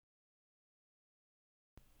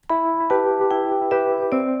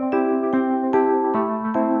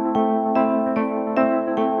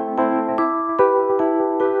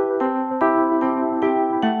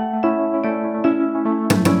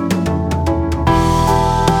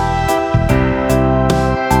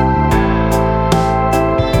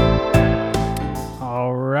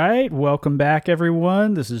welcome back,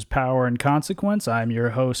 everyone. This is Power and Consequence. I'm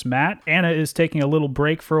your host, Matt. Anna is taking a little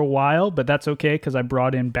break for a while, but that's okay because I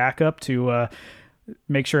brought in backup to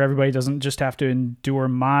make sure everybody doesn't just have to endure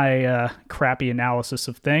my crappy analysis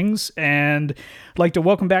of things. And I'd like to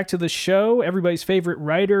welcome back to the show everybody's favorite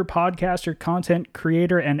writer, podcaster, content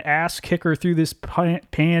creator, and ass kicker through this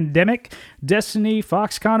pandemic, Destiny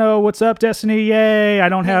Foxcano. What's up, Destiny? Yay! I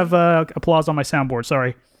don't have applause on my soundboard.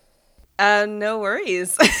 Sorry. No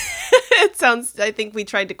worries. I think we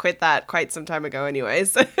tried to quit that quite some time ago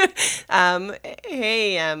anyways.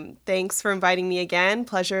 Hey, thanks for inviting me again.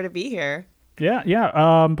 Pleasure to be here.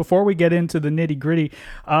 Yeah. Before we get into the nitty gritty,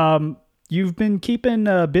 you've been keeping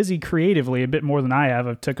busy creatively a bit more than I have.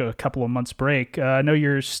 I took a couple of months break. I know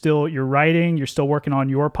you're writing, you're still working on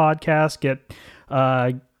your podcast,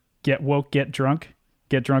 Get Woke, Get Drunk,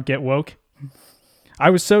 Get Drunk, Get Woke.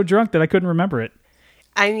 I was so drunk that I couldn't remember it.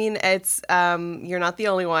 I mean, it's, you're not the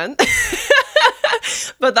only one,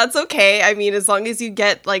 but that's okay. I mean, as long as you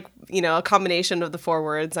get a combination of the four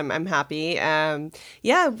words, I'm happy.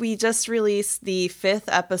 Yeah, we just released the 5th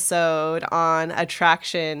episode on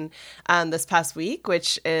attraction this past week,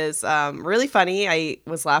 which is really funny. I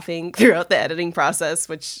was laughing throughout the editing process,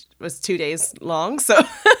 which was 2 days long. So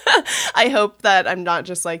I hope that I'm not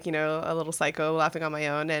just a little psycho laughing on my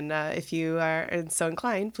own. And if you are so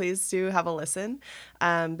inclined, please do have a listen.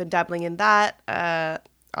 Been dabbling in that,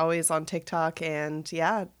 always on TikTok, and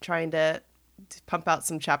yeah, trying to pump out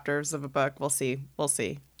some chapters of a book. We'll see.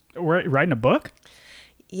 Writing a book?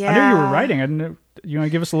 Yeah. I knew you were writing. I didn't know. You want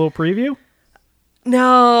to give us a little preview?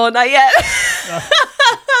 No, not yet.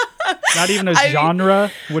 Not even a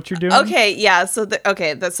genre, what you're doing? Okay, yeah. So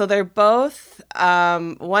they're both,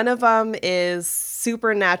 one of them is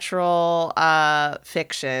supernatural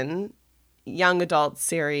fiction, young adult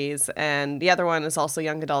series, and the other one is also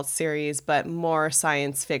young adult series, but more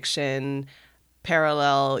science fiction,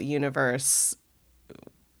 parallel universe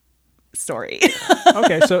story.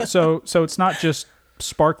 Okay, so it's not just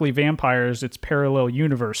sparkly vampires, it's parallel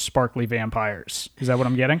universe sparkly vampires. Is that what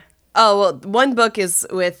I'm getting? Oh, well, one book is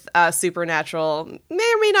with supernatural,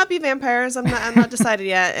 may or may not be vampires. I'm not decided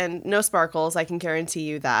yet, and no sparkles. I can guarantee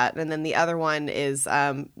you that. And then the other one is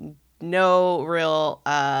no real,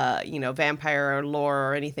 vampire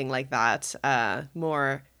lore or anything like that.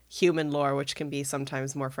 More human lore, which can be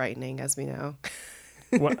sometimes more frightening, as we know.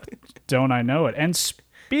 What? Don't I know it? And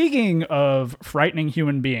speaking of frightening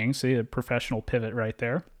human beings, see a professional pivot right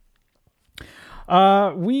there.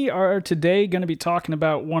 We are today going to be talking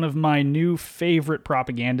about one of my new favorite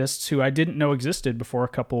propagandists who I didn't know existed before a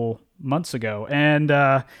couple months ago. And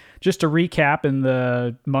just to recap, in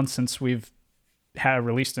the months since we've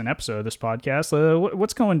released an episode of this podcast,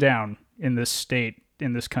 what's going down in this state,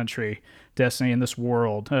 in this country, Destiny, in this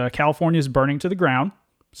world? California is burning to the ground,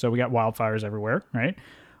 so we got wildfires everywhere, right?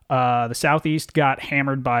 The Southeast got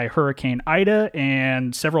hammered by Hurricane Ida,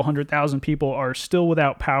 and several 100,000 people are still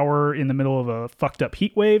without power in the middle of a fucked up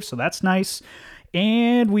heat wave, so that's nice.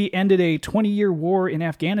 And we ended a 20-year war in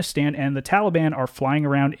Afghanistan, and the Taliban are flying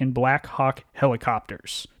around in Black Hawk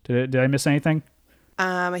helicopters. Did I miss anything?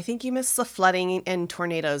 I think you missed the flooding and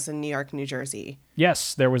tornadoes in New York, New Jersey.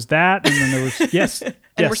 Yes, there was that, and then there was, yes. And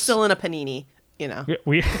yes. We're still in a panini,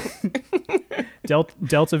 We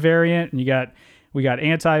Delta variant, and we got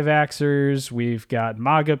anti-vaxxers, we've got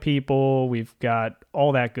MAGA people, we've got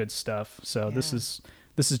all that good stuff. So yeah. This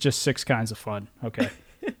is just 6 kinds of fun. Okay.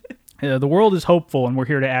 The world is hopeful, and we're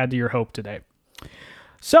here to add to your hope today.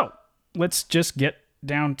 So let's just get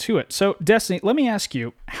down to it. So Destiny, let me ask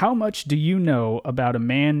you, how much do you know about a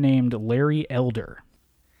man named Larry Elder?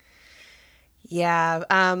 Yeah.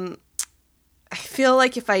 I feel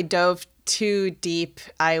like if I dove too deep,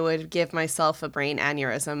 I would give myself a brain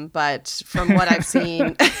aneurysm. But from what I've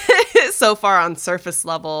seen so far on surface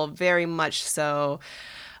level, very much so,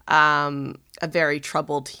 a very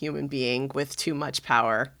troubled human being with too much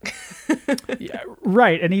power. Yeah,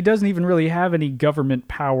 right. And he doesn't even really have any government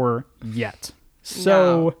power yet.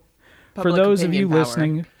 So for those of you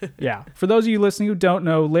listening, for those of you listening who don't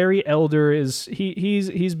know, Larry Elder is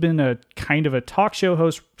he's been a kind of a talk show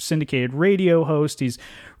host, syndicated radio host. He's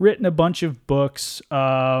written a bunch of books.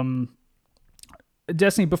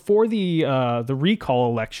 Destiny, before the recall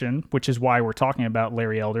election, which is why we're talking about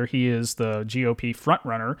Larry Elder, he is the GOP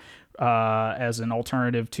frontrunner as an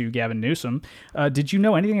alternative to Gavin Newsom. Did you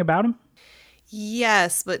know anything about him?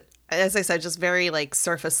 Yes, but as I said, just very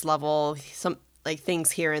surface level, some things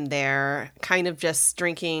here and there, kind of just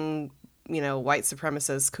drinking, white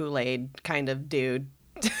supremacist Kool-Aid kind of dude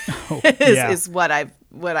is what I've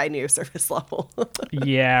what I knew surface level.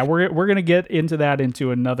 Yeah, we're gonna get into that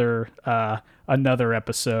into another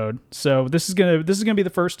episode. So this is gonna be the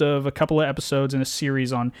first of a couple of episodes in a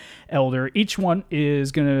series on Elder. Each one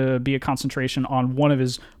is gonna be a concentration on one of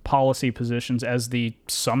his policy positions as the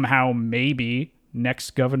somehow maybe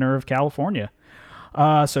next governor of California.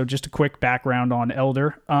 So just a quick background on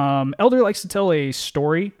Elder. Elder likes to tell a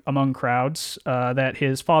story among crowds that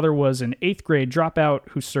his father was an 8th grade dropout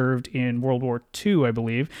who served in World War II, I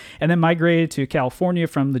believe, and then migrated to California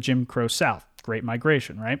from the Jim Crow South. Great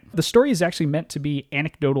migration, right? The story is actually meant to be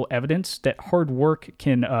anecdotal evidence that hard work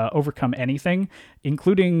can overcome anything,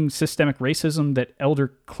 including systemic racism that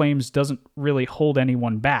Elder claims doesn't really hold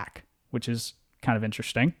anyone back, which is kind of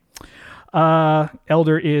interesting.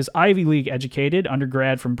 Elder is Ivy League educated,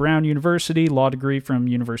 undergrad from Brown University, law degree from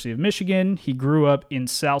University of Michigan. He grew up in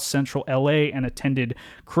South Central LA and attended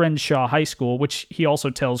Crenshaw High School, which he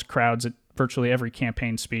also tells crowds at virtually every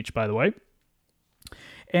campaign speech, by the way.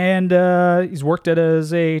 And he's worked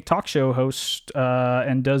as a talk show host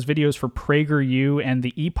and does videos for PragerU and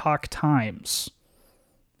the Epoch Times.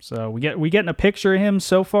 So we getting a picture of him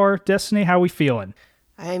so far. Destiny, how we feeling?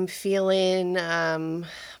 I'm feeling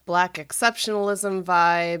Black exceptionalism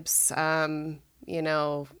vibes,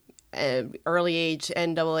 early age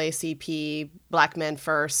NAACP, Black men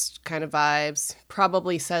first kind of vibes.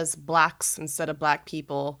 Probably says blacks instead of black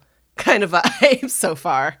people kind of vibes so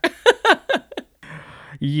far.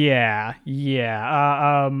 Yeah.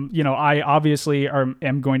 I obviously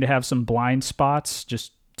am going to have some blind spots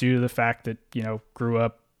just due to the fact that, grew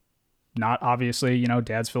up not obviously,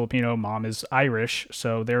 dad's Filipino, mom is Irish.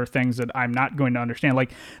 So there are things that I'm not going to understand.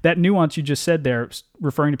 Like that nuance you just said there,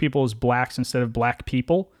 referring to people as blacks instead of black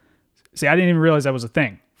people. See, I didn't even realize that was a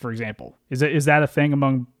thing, for example. Is that a thing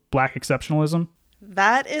among Black exceptionalism?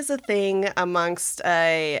 That is a thing amongst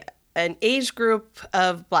an age group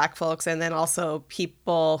of Black folks, and then also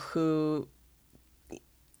people who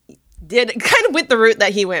did kind of with the route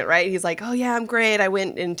that he went, right? He's like, oh yeah, I'm great. I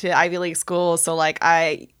went into Ivy League school. So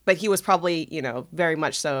but he was probably, very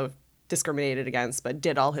much so discriminated against, but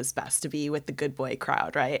did all his best to be with the good boy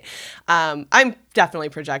crowd, right? I'm definitely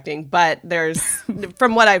projecting, but there's,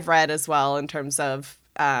 from what I've read as well, in terms of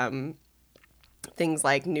things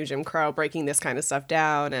like New Jim Crow, breaking this kind of stuff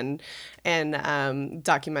down, and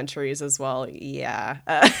documentaries as well. Yeah,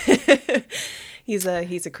 he's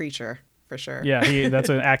a creature. For sure. Yeah, that's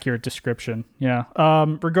an accurate description. Yeah.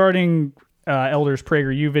 Regarding Elder's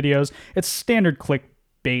PragerU videos, it's standard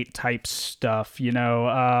clickbait type stuff. He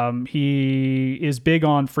is big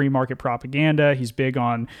on free market propaganda. He's big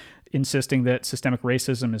on insisting that systemic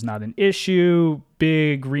racism is not an issue.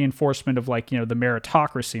 Big reinforcement of the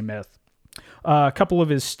meritocracy myth. A couple of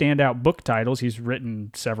his standout book titles, he's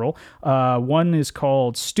written several. One is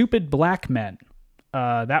called Stupid Black Men.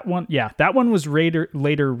 That one was later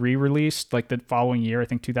re-released like the following year, I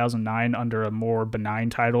think 2009, under a more benign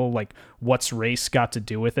title, like What's Race Got to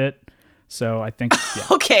Do with It? So I think, yeah.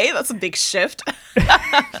 Okay, that's a big shift.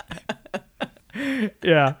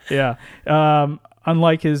 Yeah.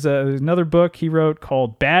 Unlike his another book he wrote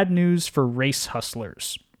called Bad News for Race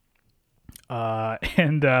Hustlers.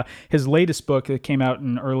 And his latest book that came out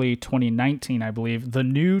in early 2019, I believe, The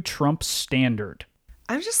New Trump Standard.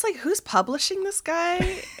 I'm just like, who's publishing this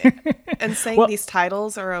guy and saying these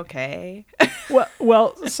titles are okay?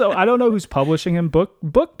 well, so I don't know who's publishing him.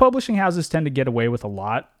 Book publishing houses tend to get away with a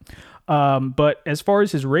lot. But as far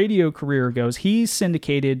as his radio career goes, he's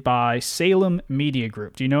syndicated by Salem Media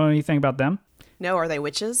Group. Do you know anything about them? No, are they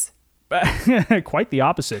witches? Quite the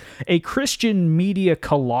opposite. A Christian media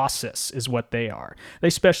colossus is what they are. They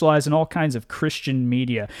specialize in all kinds of Christian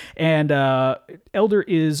media. And Elder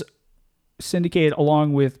is syndicated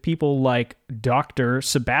along with people like Dr.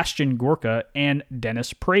 Sebastian Gorka and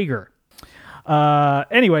Dennis Prager.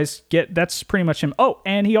 Anyways, that's pretty much him. Oh,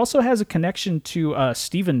 and he also has a connection to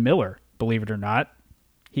Stephen Miller, believe it or not.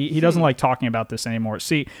 He doesn't like talking about this anymore.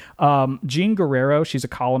 See, Jean Guerrero, she's a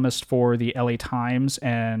columnist for the LA Times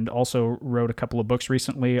and also wrote a couple of books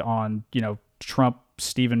recently on, Trump,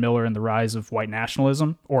 Stephen Miller, and the rise of white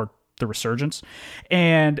nationalism, or the resurgence.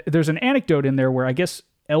 And there's an anecdote in there where I guess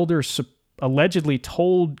Elder allegedly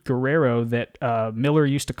told Guerrero that Miller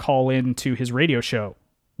used to call in to his radio show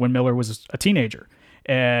when Miller was a teenager.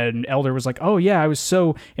 And Elder was like, oh yeah, I was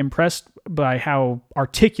so impressed by how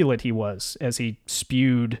articulate he was as he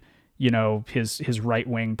spewed, his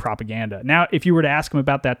right-wing propaganda. Now, if you were to ask him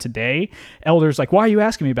about that today, Elder's like, why are you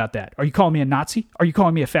asking me about that? Are you calling me a Nazi? Are you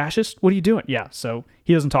calling me a fascist? What are you doing? Yeah, so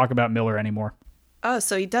he doesn't talk about Miller anymore. Oh,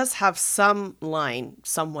 so he does have some line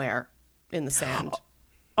somewhere in the sand.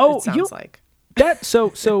 Oh, it sounds like that.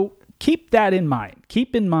 So keep that in mind.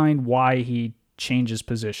 Keep in mind why he changes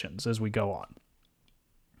positions as we go on,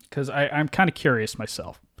 because I'm kind of curious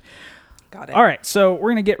myself. Got it. All right, so we're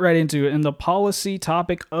going to get right into it. And the policy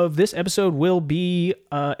topic of this episode will be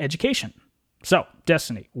education. So,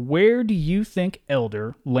 Destiny, where do you think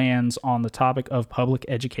Elder lands on the topic of public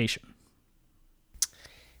education?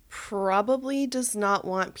 Probably does not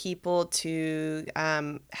want people to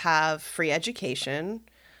have free education.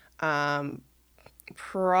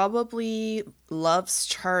 Probably loves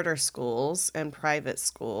charter schools and private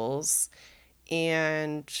schools,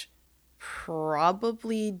 and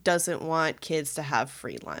probably doesn't want kids to have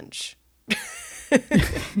free lunch.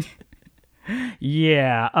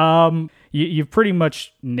 Yeah, you've pretty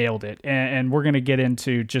much nailed it, and we're going to get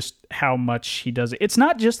into just how much he does it. It's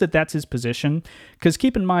not just that that's his position, because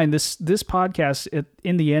keep in mind, this podcast,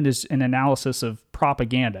 in the end, is an analysis of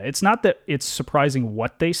propaganda. It's not that it's surprising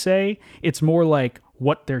what they say, it's more like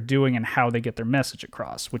what they're doing and how they get their message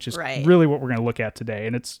across, which is really what we're going to look at today,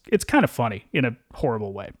 and it's kind of funny in a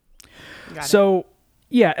horrible way. So,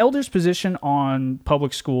 yeah, Elder's position on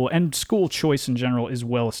public school and school choice in general is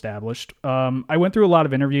well established. I went through a lot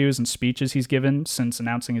of interviews and speeches he's given since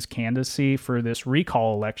announcing his candidacy for this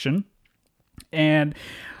recall election. And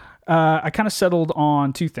I kind of settled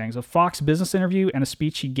on two things: a Fox Business interview and a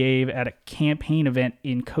speech he gave at a campaign event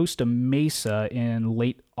in Costa Mesa in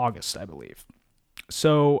late August, I believe.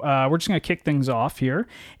 So we're just going to kick things off here.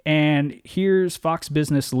 And here's Fox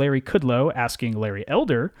Business Larry Kudlow asking Larry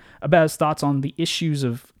Elder about his thoughts on the issues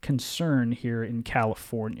of concern here in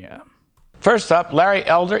California. First up, Larry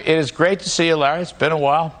Elder. It is great to see you, Larry. It's been a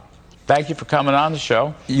while. Thank you for coming on the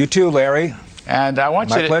show. You too, Larry. And I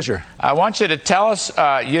want My pleasure. I want you to tell us,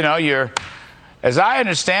 you're, as I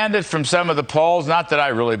understand it from some of the polls, not that I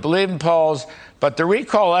really believe in polls, but the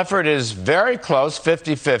recall effort is very close,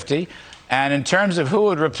 50-50. And in terms of who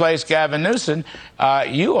would replace Gavin Newsom,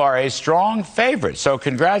 you are a strong favorite. So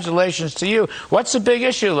congratulations to you. What's the big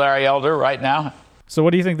issue, Larry Elder, right now? So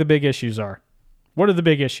what do you think the big issues are? What are the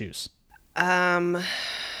big issues? The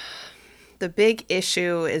big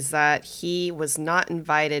issue is that he was not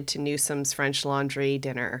invited to Newsom's French Laundry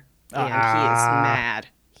dinner. And he is mad.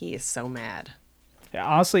 He is so mad. Yeah,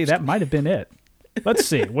 honestly, that might have been it. Let's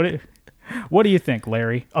see. What do you think,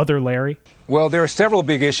 Larry? Other Larry? Well, there are several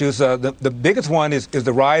big issues. The biggest one is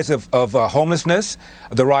the rise of homelessness,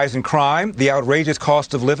 the rise in crime, the outrageous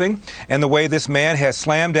cost of living, and the way this man has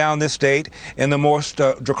slammed down this state in the most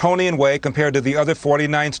draconian way compared to the other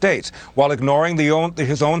 49 states, while ignoring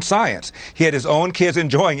his own science. He had his own kids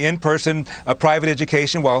enjoying in-person private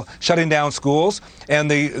education while shutting down schools,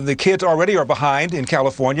 and the kids already are behind in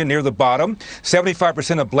California, near the bottom.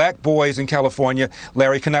 75% of black boys in California,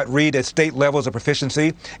 Larry, cannot read at state levels of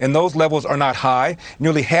proficiency, and those levels are not high.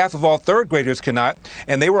 Nearly half of all third graders cannot,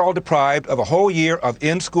 and they were all deprived of a whole year of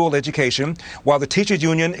in-school education, while the teachers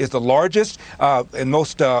union is the largest and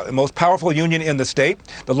most powerful union in the state,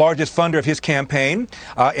 the largest funder of his campaign,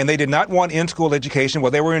 and they did not want in-school education while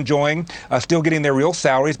they were enjoying still getting their real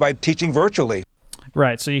salaries by teaching virtually.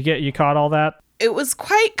 Right, so you caught all that? It was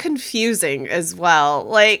quite confusing as well.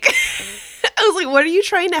 Like, I was like, what are you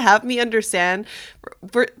trying to have me understand?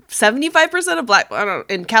 For 75% of black, I don't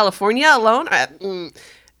know, in California alone,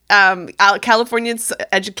 California's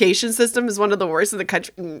education system is one of the worst in the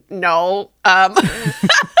country. No.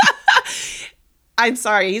 I'm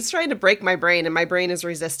sorry. He's trying to break my brain, and my brain is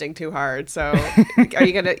resisting too hard. So are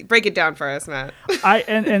you going to break it down for us, Matt?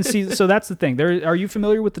 And see, so that's the thing. Are you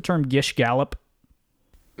familiar with the term Gish Gallop?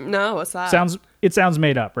 No, what's that? It sounds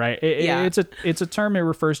made up, right? Yeah. It's a term. It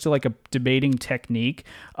refers to like a debating technique.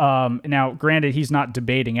 Now, granted, he's not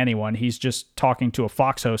debating anyone. He's just talking to a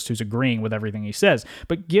Fox host who's agreeing with everything he says.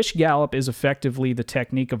 But Gish Gallop is effectively the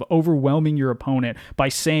technique of overwhelming your opponent by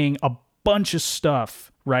saying a bunch of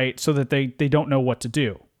stuff, right? So that they don't know what to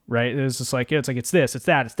do. Right? It's this, it's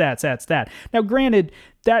that. Now, granted,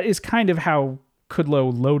 that is kind of how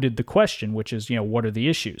Kudlow loaded the question, which is, what are the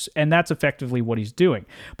issues? And that's effectively what he's doing.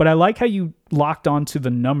 But I like how you locked onto the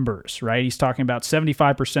numbers, right? He's talking about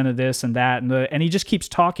 75% of this and that, and he just keeps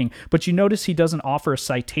talking. But you notice he doesn't offer a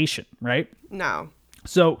citation, right? No.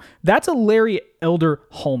 So that's a Larry Elder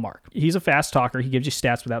hallmark. He's a fast talker. He gives you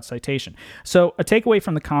stats without citation. So a takeaway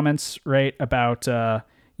from the comments, right, about,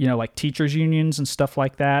 like teachers unions and stuff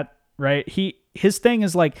like that, right? His thing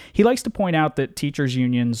is he likes to point out that teachers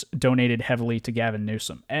unions donated heavily to Gavin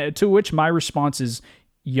Newsom, to which my response is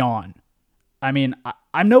yawn. I mean,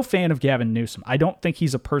 I'm no fan of Gavin Newsom. I don't think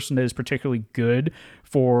he's a person that is particularly good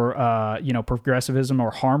for, progressivism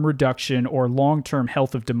or harm reduction or long-term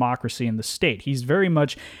health of democracy in the state. He's very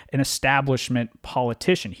much an establishment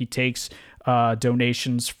politician. He takes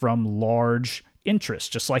donations from large interests,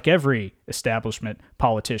 just like every establishment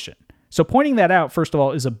politician. So pointing that out, first of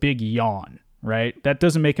all, is a big yawn, right? That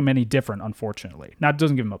doesn't make him any different, unfortunately. Now, it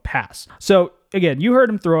doesn't give him a pass. So again, you heard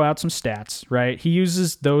him throw out some stats, right? He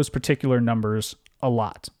uses those particular numbers a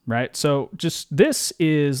lot, right? So just this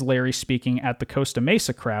is Larry speaking at the Costa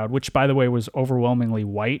Mesa crowd, which, by the way, was overwhelmingly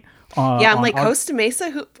white. Yeah, I'm like, Costa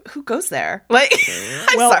Mesa? Who goes there? Like,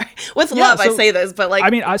 I'm sorry. With love, I say this, but like...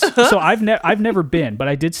 I mean, so I've never been, but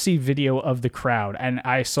I did see video of the crowd, and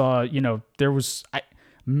I saw, there was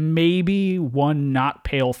maybe one not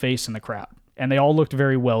pale face in the crowd, and they all looked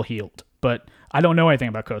very well heeled. But I don't know anything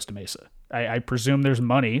about Costa Mesa. I presume there's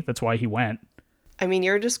money. That's why he went. I mean,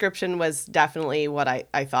 your description was definitely what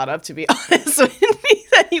I thought of, to be honest. When he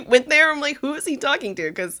said he went there, I'm like, who is he talking to?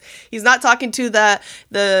 Because he's not talking to the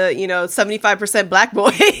 75% black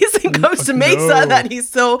boys in Costa Mesa that he's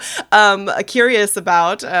so curious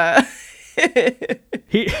about.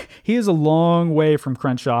 He is a long way from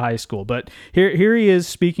Crenshaw High School, but here he is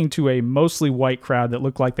speaking to a mostly white crowd that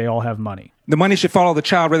look like they all have money. The money should follow the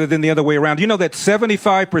child rather than the other way around. You know that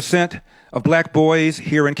 75% of black boys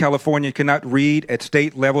here in California cannot read at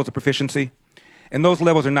state levels of proficiency? And those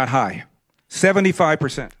levels are not high.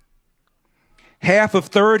 75%. Half of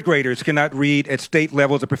third graders cannot read at state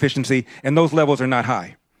levels of proficiency, and those levels are not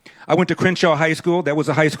high. I went to Crenshaw High School. That was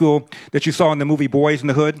a high school that you saw in the movie Boys in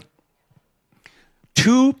the Hood.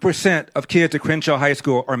 2% of kids at Crenshaw High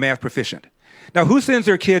School are math proficient. Now, who sends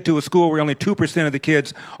their kid to a school where only 2% of the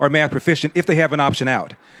kids are math proficient if they have an option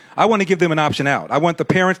out? I want to give them an option out. I want the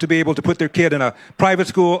parents to be able to put their kid in a private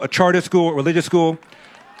school, a charter school, a religious school,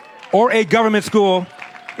 or a government school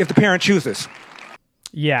if the parent chooses.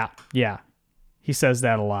 Yeah. He says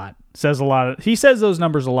that a lot. He says those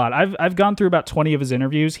numbers a lot. I've gone through about 20 of his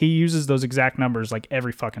interviews. He uses those exact numbers like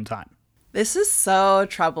every fucking time. This is so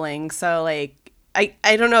troubling. So like,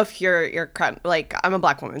 I don't know if you're like, I'm a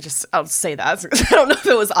black woman, just I'll say that. I don't know if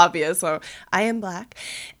it was obvious. So I am black.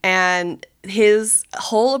 And his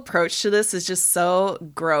whole approach to this is just so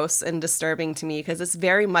gross and disturbing to me because it's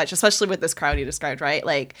very much, especially with this crowd you described, right?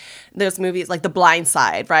 Like there's movies like The Blind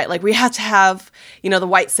Side, right? Like we have to have, the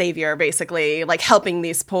white savior basically like helping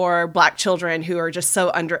these poor black children who are just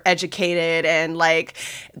so undereducated and like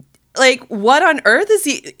what on earth is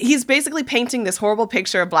he's basically painting this horrible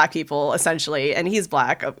picture of black people essentially, and he's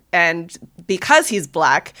black, and because he's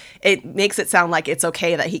black it makes it sound like it's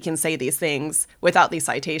okay that he can say these things without these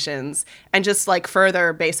citations and just like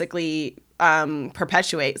further basically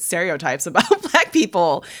perpetuate stereotypes about black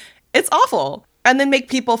people. It's awful. And then make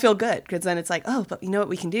people feel good because then it's like, oh, but you know what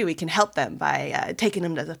we can do? We can help them by taking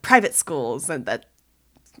them to the private schools and that.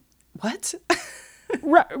 What?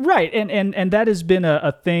 Right. And that has been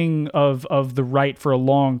a thing of the right for a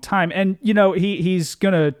long time. And, he's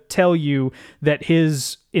going to tell you that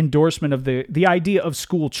his endorsement of the idea of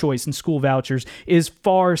school choice and school vouchers is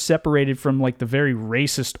far separated from like the very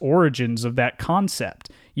racist origins of that concept.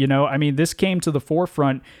 This came to the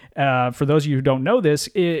forefront, for those of you who don't know this,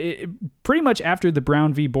 pretty much after the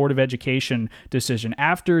Brown v. Board of Education decision,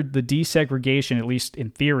 after the desegregation, at least in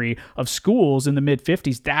theory, of schools in the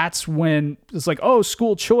mid-50s, that's when it's like, oh,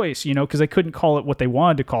 school choice, because they couldn't call it what they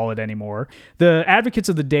wanted to call it anymore. The advocates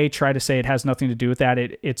of the day try to say it has nothing to do with that.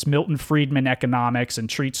 It's Milton Friedman economics and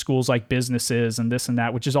treats schools like businesses and this and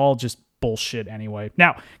that, which is all just bullshit anyway.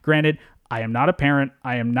 Now, granted, I am not a parent.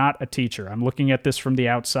 I am not a teacher. I'm looking at this from the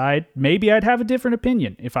outside. Maybe I'd have a different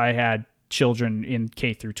opinion if I had children in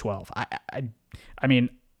K through 12. I mean,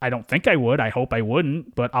 I don't think I would. I hope I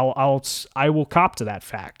wouldn't, but I will cop to that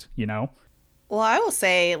fact, Well, I will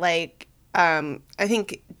say, like, I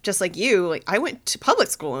think just like you, like I went to public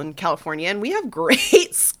school in California and we have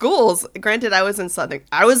great schools. Granted, I was in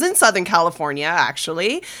Southern California,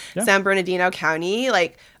 actually, yeah. San Bernardino County,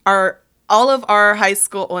 like all of our high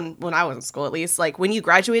school, when I was in school at least, like when you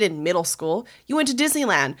graduated middle school, you went to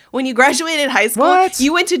Disneyland. When you graduated high school,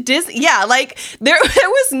 you went to Disney. Yeah, like there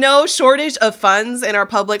was no shortage of funds in our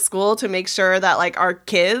public school to make sure that like our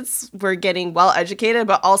kids were getting well educated,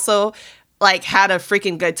 but also like had a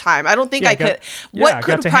freaking good time. I don't think I could. I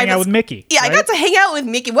got to hang out with Mickey. Yeah, right? I got to hang out with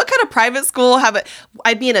Mickey. What kind of private school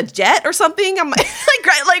I'd be in a jet or something? I'm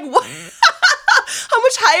like what? How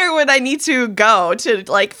much higher would I need to go to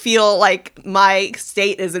like feel like my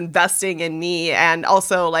state is investing in me and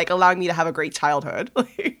also like allowing me to have a great childhood?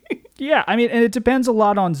 Yeah, I mean, and it depends a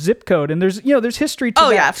lot on zip code, and there's history to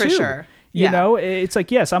that yeah, too. For sure. It's like,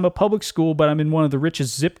 yes, I'm a public school, but I'm in one of the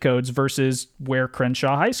richest zip codes versus where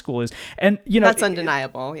Crenshaw High School is. And, that's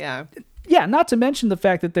undeniable. Yeah. Yeah, not to mention the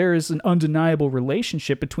fact that there is an undeniable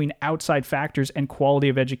relationship between outside factors and quality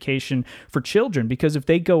of education for children. Because if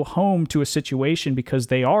they go home to a situation because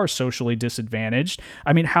they are socially disadvantaged,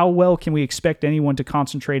 I mean, how well can we expect anyone to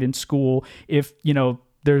concentrate in school if,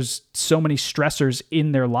 there's so many stressors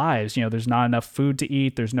in their lives? There's not enough food to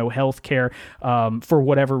eat. There's no health care for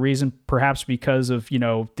whatever reason, perhaps because of,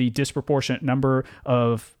 the disproportionate number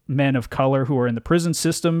of men of color who are in the prison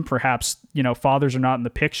system. Perhaps, fathers are not in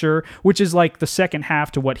the picture, which is like the second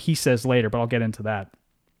half to what he says later, but I'll get into that.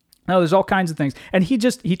 No, there's all kinds of things. And he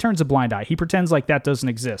turns a blind eye. He pretends like that doesn't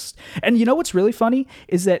exist. And what's really funny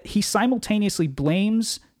is that he simultaneously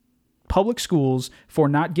blames public schools for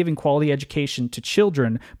not giving quality education to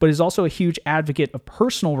children, but is also a huge advocate of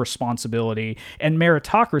personal responsibility and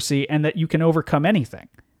meritocracy, and that you can overcome anything.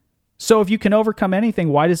 So if you can overcome anything,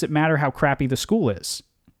 why does it matter how crappy the school is?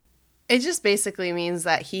 It just basically means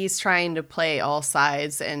that he's trying to play all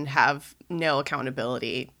sides and have no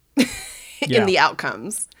accountability in the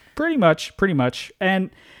outcomes. Pretty much. And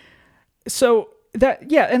so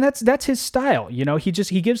that's his style. He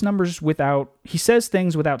gives numbers he says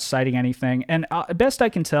things without citing anything. And best I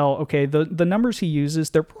can tell, okay, the numbers he uses,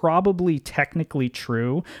 they're probably technically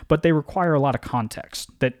true, but they require a lot of context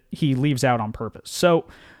that he leaves out on purpose. So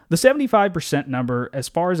the 75% number, as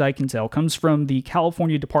far as I can tell, comes from the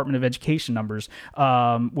California Department of Education numbers,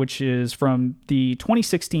 which is from the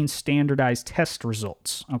 2016 standardized test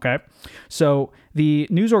results. Okay. So the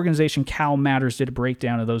news organization Cal Matters did a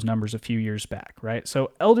breakdown of those numbers a few years back, right?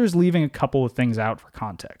 So Elder's leaving a couple of things out for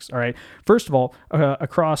context. All right. First of all,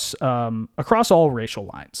 across all racial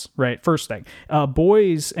lines, right? First thing,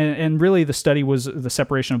 boys, and really the study was the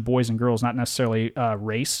separation of boys and girls, not necessarily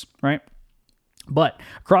race, right? But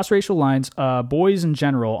across racial lines, boys in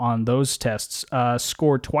general on those tests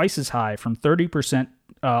scored twice as high, from 30%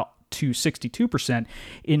 to 62%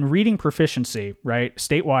 in reading proficiency, right,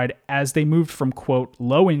 statewide, as they moved from, quote,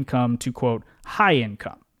 low income to, quote, high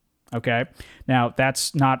income. Okay. Now,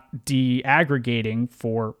 that's not de-aggregating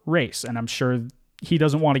for race. And I'm sure he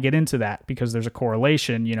doesn't want to get into that because there's a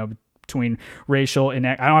correlation, between racial I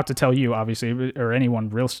don't have to tell you, obviously, or anyone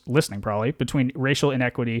listening probably, between racial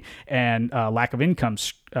inequity and lack of income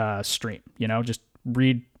stream. Just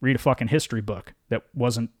read a fucking history book that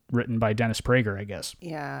wasn't written by Dennis Prager, I guess.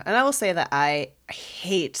 Yeah, and I will say that I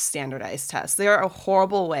hate standardized tests. They're a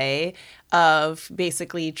horrible way of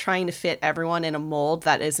basically trying to fit everyone in a mold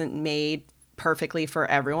that isn't made perfectly for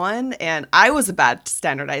everyone. And I was a bad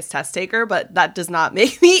standardized test taker, but that does not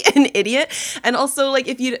make me an idiot. And also, like,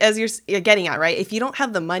 if you, as you're getting at, right, if you don't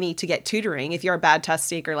have the money to get tutoring, if you're a bad test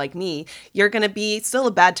taker like me, you're going to be still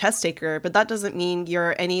a bad test taker, but that doesn't mean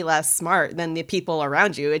you're any less smart than the people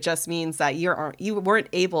around you. It just means that you weren't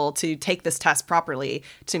able to take this test properly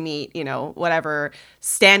to meet, whatever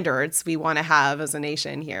standards we want to have as a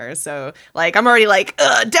nation here. So, like, I'm already like,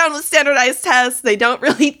 down with standardized tests. They don't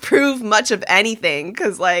really prove much of anything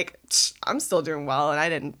because, like, I'm still doing well and I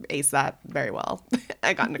didn't ace that very well.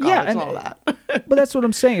 I got into college and all that. But that's what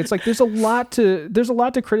I'm saying. It's like there's a lot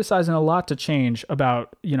to criticize and a lot to change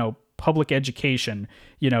about, public education,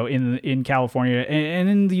 in California and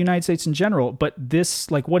in the United States in general. But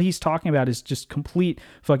this, like, what he's talking about is just complete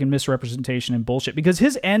fucking misrepresentation and bullshit, because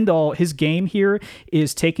his game here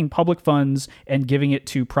is taking public funds and giving it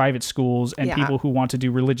to private schools and people who want to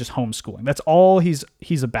do religious homeschooling. That's all he's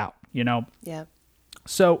about, Yeah.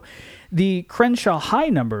 So the Crenshaw High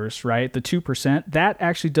numbers, right, the 2%, that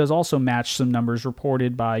actually does also match some numbers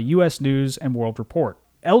reported by U.S. News and World Report.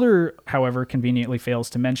 Elder, however, conveniently fails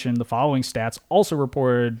to mention the following stats also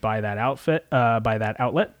reported by that outlet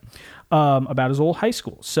about his old high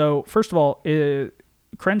school. So first of all,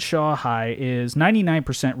 Crenshaw High is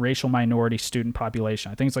 99% racial minority student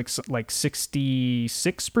population. I think it's like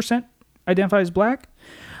 66% identify as black.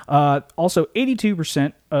 Also,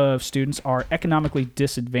 82% of students are economically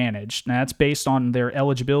disadvantaged. Now, that's based on their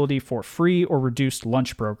eligibility for free or reduced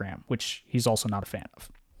lunch program, which he's also not a fan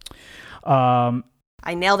of.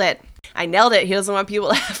 I nailed it. He doesn't want people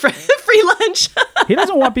to have free lunch. He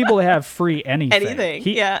doesn't want people to have free anything.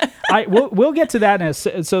 We'll get to that.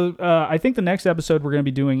 So I think the next episode we're going to be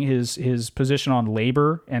doing his position on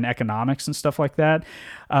labor and economics and stuff like that.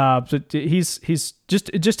 So he's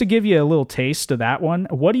just to give you a little taste of that one.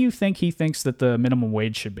 What do you think he thinks that the minimum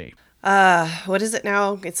wage should be? What is it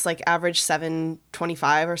now? It's like average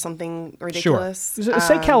 $7.25 or something ridiculous. Sure.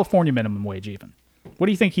 Say California minimum wage even. What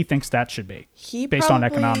do you think he thinks that should be? Based on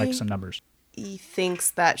economics and numbers. He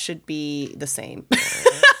thinks that should be the same.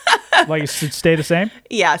 Like it should stay the same?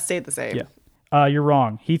 Yeah, stay the same. Yeah. You're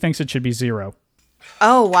wrong. He thinks it should be 0.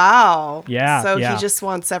 Oh, wow. Yeah, So yeah. he just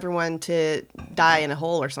wants everyone to die in a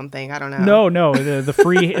hole or something. I don't know. No, the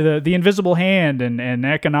free the invisible hand and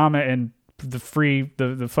economic and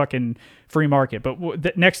the fucking free market. But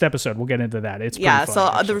the next episode we'll get into that. It's pretty Yeah, funny, so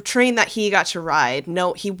actually. the train that he got to ride,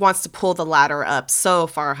 no, he wants to pull the ladder up so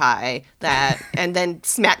far high that, and then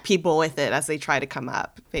smack people with it as they try to come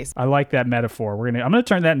up, basically. I like that metaphor. I'm gonna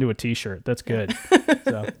turn that into a T-shirt. That's good.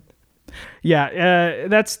 So, yeah,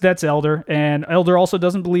 that's Elder, and Elder also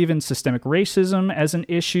doesn't believe in systemic racism as an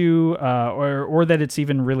issue, or that it's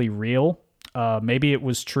even really real. Maybe it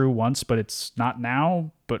was true once, but it's not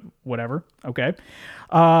now. But whatever. Okay.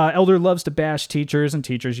 Elder loves to bash teachers and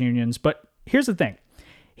teachers unions, but here's the thing: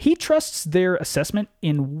 he trusts their assessment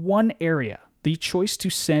in one area: the choice to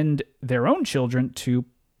send their own children to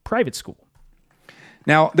private school.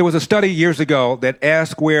 Now, there was a study years ago that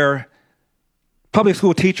asked where public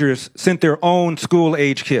school teachers sent their own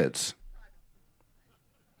school-age kids.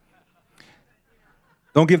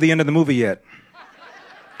 Don't give the end of the movie yet.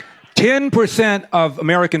 10% of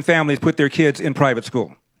American families put their kids in private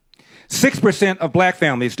school. 6% of black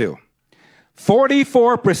families do.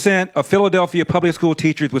 44% of Philadelphia public school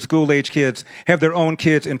teachers with school-age kids have their own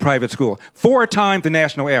kids in private school, 4 times the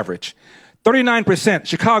national average. 39%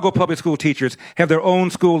 Chicago public school teachers have their own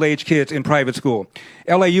school-age kids in private school.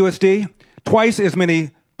 LAUSD, twice as many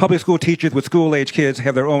public school teachers with school-age kids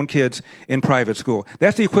have their own kids in private school.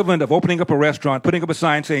 That's the equivalent of opening up a restaurant, putting up a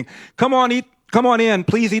sign saying, come on in,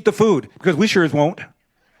 please eat the food, because we sure as won't.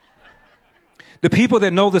 The people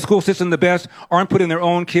that know the school system the best aren't putting their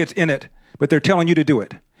own kids in it, but they're telling you to do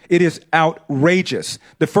it. It is outrageous.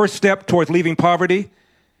 The first step towards leaving poverty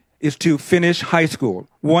is to finish high school,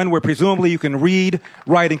 one where presumably you can read,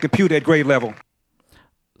 write, and compute at grade level.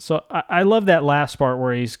 So I love that last part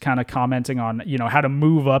where he's kind of commenting on, how to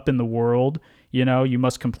move up in the world. You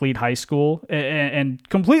must complete high school, and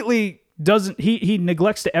completely doesn't, he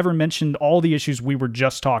neglects to ever mention all the issues we were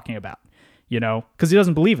just talking about, because he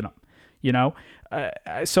doesn't believe in them,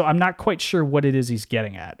 so I'm not quite sure what it is he's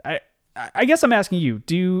getting at. I guess I'm asking you,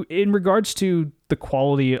 in regards to the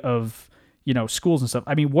quality of, schools and stuff,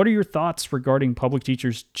 I mean, what are your thoughts regarding public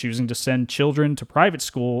teachers choosing to send children to private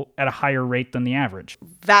school at a higher rate than the average?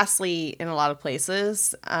 Vastly in a lot of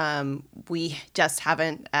places. We just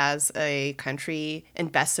haven't, as a country,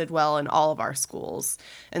 invested well in all of our schools.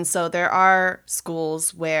 And so there are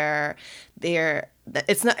schools where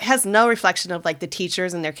has no reflection of like the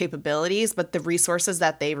teachers and their capabilities, but the resources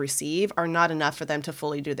that they receive are not enough for them to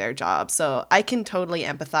fully do their job. So I can totally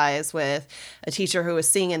empathize with a teacher who is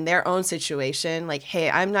seeing in their own situation, like, hey,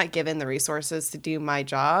 I'm not given the resources to do my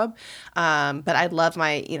job. But I love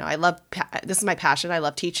this is my passion. I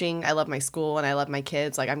love teaching. I love my school and I love my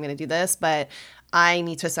kids. Like, I'm going to do this, but I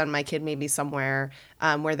need to send my kid maybe somewhere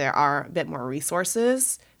where there are a bit more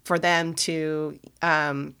resources for them to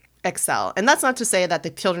excel. And that's not to say that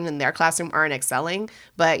the children in their classroom aren't excelling,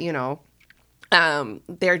 but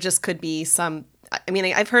there just could be some, I mean,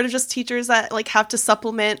 I've heard of just teachers that like have to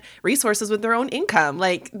supplement resources with their own income.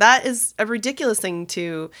 Like, that is a ridiculous thing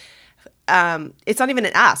to, it's not even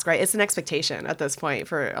an ask, right? It's an expectation at this point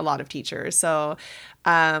for a lot of teachers. So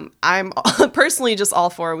I'm personally just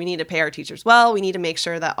all for, we need to pay our teachers well. We need to make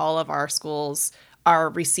sure that all of our schools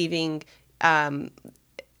are receiving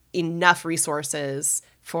enough resources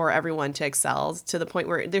for everyone to excel, to the point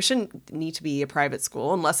where there shouldn't need to be a private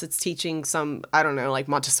school unless it's teaching some, I don't know, like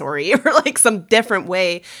Montessori or like some different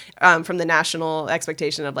way from the national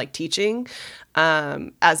expectation of like teaching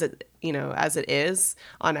as it is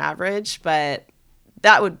on average. But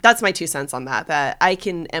that's my 2 cents on that I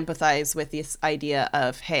can empathize with this idea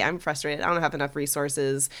of, hey, I'm frustrated. I don't have enough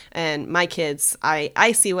resources. And my kids,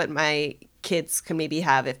 I see what my kids can maybe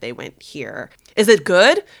have if they went here. Is it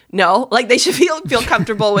good? No. Like, they should feel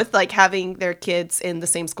comfortable with like having their kids in the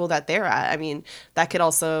same school that they're at. I mean, that could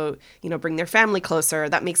also, bring their family closer.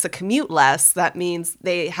 That makes the commute less. That means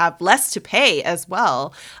they have less to pay as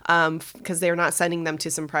well, because they're not sending them to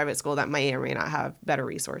some private school that may or may not have better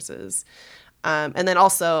resources. And then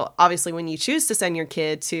also, obviously, when you choose to send your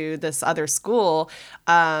kid to this other school,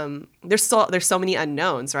 there's so many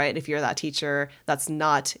unknowns, right? If you're that teacher that's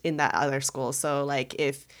not in that other school. So like,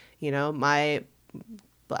 if,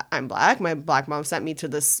 I'm Black, my Black mom sent me to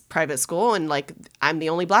this private school and like, I'm the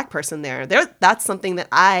only Black person there. That's something that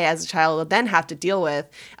I, as a child, would then have to deal with,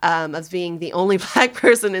 as being the only Black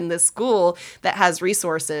person in this school that has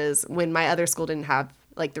resources when my other school didn't have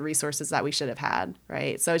like the resources that we should have had,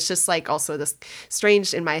 right? So it's just like also this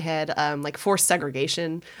strange in my head, like forced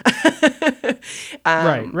segregation,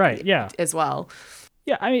 right, yeah, as well.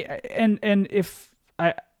 Yeah, I mean, and if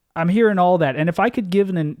I'm hearing all that. And if I could give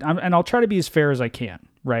and I'll try to be as fair as I can,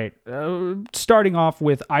 right? Starting off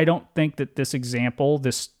with, I don't think that this example,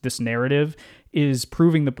 this narrative is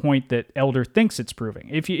proving the point that Elder thinks it's proving.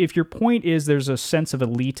 If your point is there's a sense of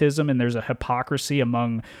elitism and there's a hypocrisy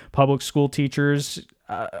among public school teachers,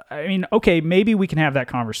 I mean, okay, maybe we can have that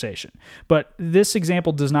conversation. But this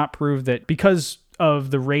example does not prove that because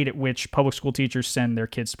of the rate at which public school teachers send their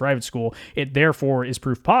kids to private school, it therefore is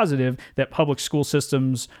proof positive that public school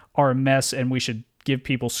systems are a mess and we should give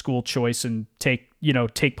people school choice and take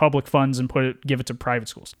public funds and give it to private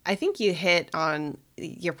schools. I think you hit on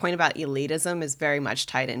your point about elitism is very much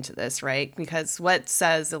tied into this, right? Because what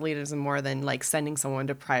says elitism more than like sending someone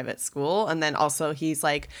to private school? And then also he's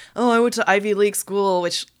like, oh, I went to Ivy League school,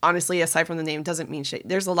 which honestly, aside from the name, doesn't mean shit.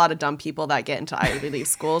 There's a lot of dumb people that get into Ivy League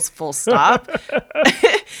schools, full stop.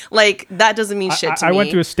 Like, that doesn't mean shit to me. I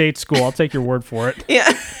went to a state school. I'll take your word for it.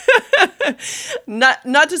 Yeah.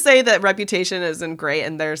 Not to say that reputation isn't great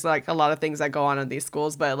and there's like a lot of things that go on in these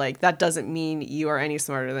schools, but like that doesn't mean you are any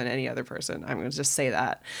smarter than any other person. I'm going to just say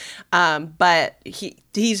that. But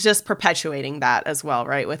he's just perpetuating that as well,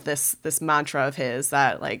 right? With this mantra of his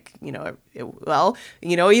that like,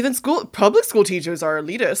 even public school teachers are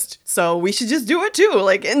elitist, so we should just do it too.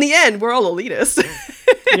 Like in the end, we're all elitist.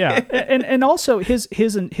 Yeah. And also his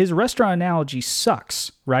restaurant analogy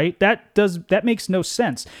sucks, right? That makes no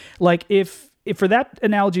sense. Like if for that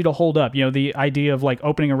analogy to hold up, the idea of like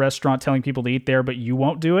opening a restaurant, telling people to eat there, but you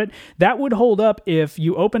won't do it, that would hold up if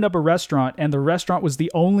you opened up a restaurant and the restaurant was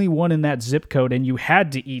the only one in that zip code and you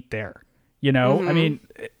had to eat there, Mm-hmm. I mean,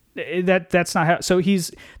 that's not how, so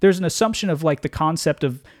there's an assumption of like the concept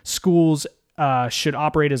of schools should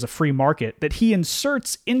operate as a free market that he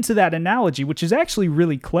inserts into that analogy, which is actually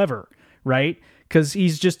really clever, right? Because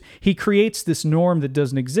he creates this norm that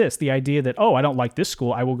doesn't exist. The idea that, oh, I don't like this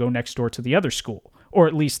school, I will go next door to the other school. Or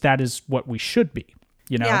at least that is what we should be,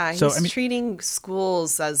 Yeah, he's treating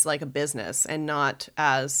schools as like a business and not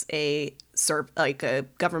as a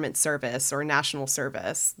government service or national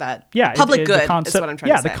service. Public good is what I'm trying to say.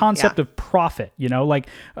 Yeah, the concept of profit,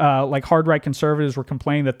 like hard right conservatives were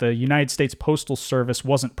complaining that the United States Postal Service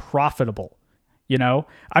wasn't profitable.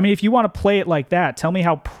 I mean, if you want to play it like that, tell me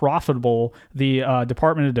how profitable the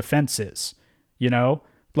Department of Defense is,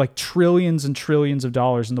 like trillions and trillions of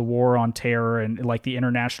dollars in the war on terror and like the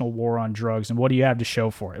international war on drugs. And what do you have to show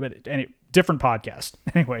for it? But different podcast.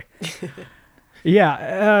 Anyway.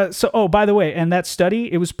 Yeah. By the way, and that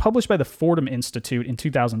study, it was published by the Fordham Institute in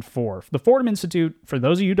 2004. The Fordham Institute, for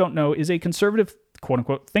those of you who don't know, is a conservative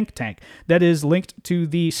quote-unquote think tank that is linked to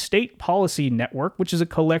the State Policy Network, which is a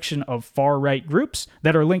collection of far-right groups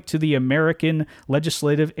that are linked to the American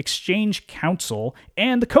Legislative Exchange Council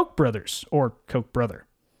and the Koch brothers, or Koch brother.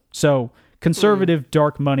 So conservative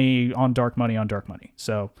dark money on dark money on dark money.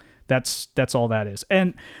 So that's all that is.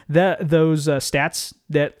 And those stats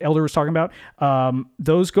that Elder was talking about,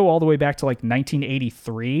 those go all the way back to like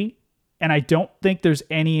 1983. And I don't think there's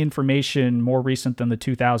any information more recent than the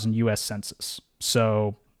 2000 U.S. Census.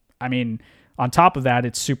 So, I mean, on top of that,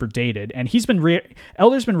 it's super dated. And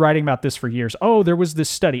Elder's been writing about this for years. Oh, there was this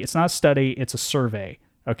study. It's not a study. It's a survey.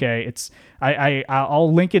 Okay.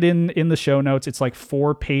 I'll link it in the show notes. It's like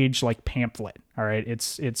 4-page like pamphlet. All right.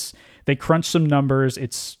 They crunch some numbers.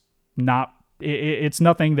 It's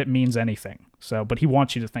nothing that means anything. So, but he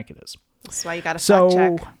wants you to think it is. That's why you got to fact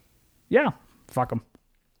check. Yeah, fuck them.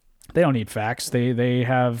 They don't need facts.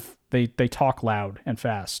 They talk loud and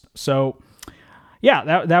fast. So,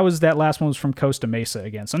 yeah, that last one was from Costa Mesa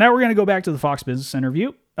again. So now we're going to go back to the Fox Business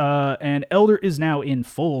interview. And Elder is now in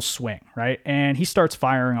full swing, right? And he starts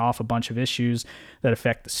firing off a bunch of issues that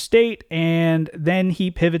affect the state, and then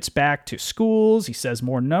he pivots back to schools, he says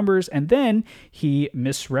more numbers, and then he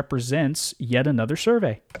misrepresents yet another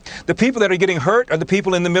survey. The people that are getting hurt are the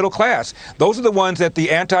people in the middle class. Those are the ones that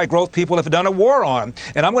the anti-growth people have done a war on,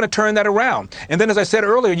 and I'm going to turn that around. And then, as I said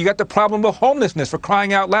earlier, you got the problem of homelessness, for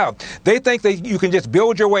crying out loud. They think that you can just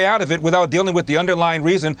build your way out of it without dealing with the underlying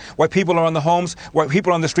reason why people are on the homes, why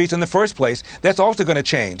people are on the streets in the first place. That's also going to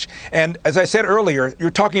change. And as I said earlier,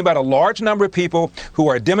 you're talking about a large number of people who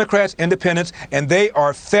are Democrats, independents, and they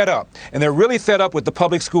are fed up. And they're really fed up with the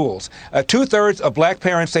public schools. 2/3 of black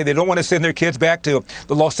parents say they don't want to send their kids back to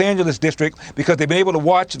the Los Angeles district because they've been able to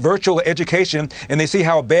watch virtual education and they see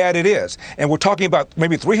how bad it is. And we're talking about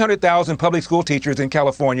maybe 300,000 public school teachers in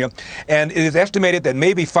California, and it is estimated that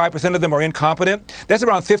maybe 5% of them are incompetent. That's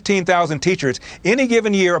around 15,000 teachers. Any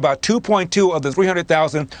given year, about 2.2 of the 300,000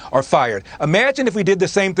 10,000 are fired. Imagine if we did the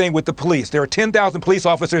same thing with the police. There are 10,000 police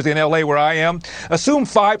officers in LA where I am. Assume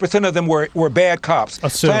 5% of them were bad cops,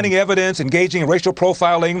 planting evidence, engaging in racial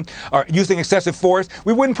profiling, or using excessive force.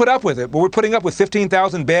 We wouldn't put up with it, but we're putting up with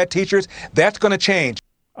 15,000 bad teachers. That's going to change.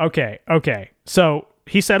 Okay. So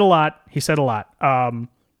he said a lot.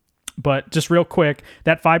 But just real quick,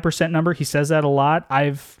 that 5% number, he says that a lot.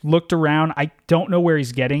 I've looked around. I don't know where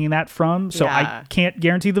he's getting that from, so I can't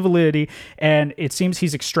guarantee the validity. And it seems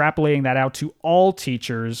he's extrapolating that out to all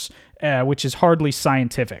teachers, which is hardly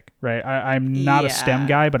scientific, right? I'm not a STEM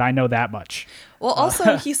guy, but I know that much. Well,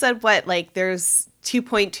 also, he said, there's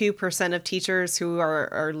 2.2% of teachers who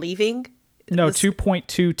are leaving? No,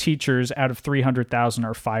 2.2 teachers out of 300,000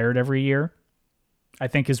 are fired every year, I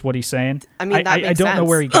think is what he's saying. I mean, I don't know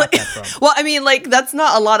where he got that from. Well, I mean, that's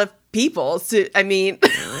not a lot of people. So, I mean,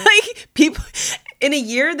 people in a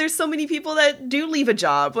year, there's so many people that do leave a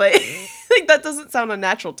job. Like that doesn't sound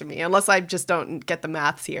unnatural to me, unless I just don't get the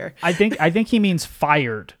maths here. I think he means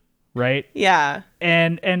fired, right? Yeah.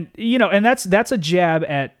 And that's a jab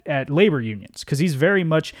at labor unions, because he's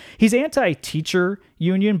anti-teacher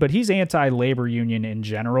union, but he's anti-labor union in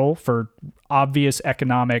general for obvious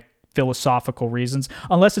economic, philosophical reasons,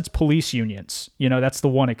 unless it's police unions. That's the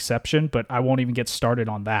one exception, but I won't even get started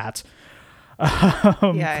on that.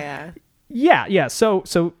 Yeah.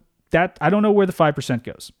 So that, I don't know where the 5%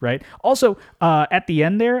 goes, right? Also, at the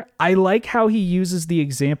end there, I like how he uses the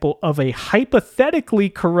example of a hypothetically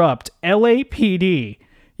corrupt LAPD,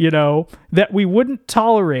 that we wouldn't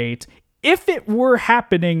tolerate if it were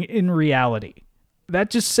happening in reality. That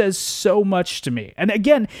just says so much to me. And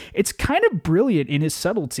again, it's kind of brilliant in his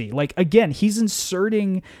subtlety. Like, again, he's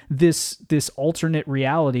inserting this alternate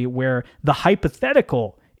reality where the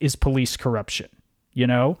hypothetical is police corruption,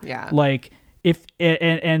 Yeah. Like, if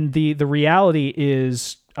and the reality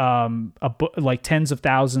is like tens of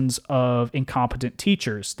thousands of incompetent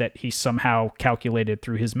teachers that he somehow calculated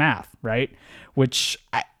through his math, right? Which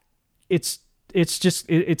it's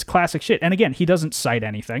classic shit. And again, he doesn't cite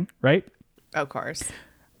anything, right? Of course.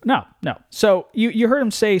 No. So you heard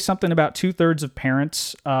him say something about 2/3 of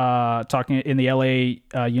parents talking in the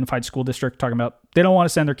LA Unified School District, talking about they don't want to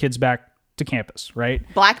send their kids back to campus, right?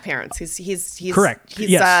 Black parents. He's correct. He's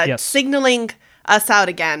yes. signaling us out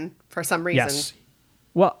again for some reason. Yes.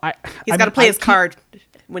 Well, he's got to play his card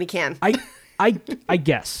when he can. I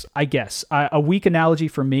guess. A weak analogy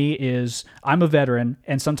for me is I'm a veteran,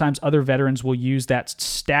 and sometimes other veterans will use that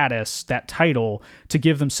status, that title, to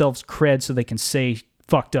give themselves cred so they can say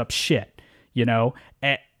fucked up shit,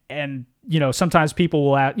 and sometimes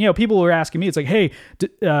people will people are asking me, it's like, hey,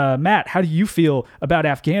 Matt, how do you feel about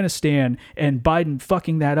Afghanistan and Biden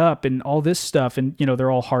fucking that up and all this stuff? And,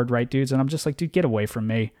 they're all hard right dudes. And I'm just like, dude, get away from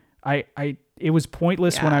me. It was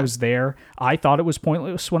pointless when I was there. I thought it was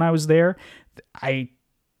pointless when I was there. I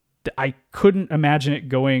couldn't imagine it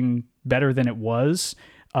going better than it was.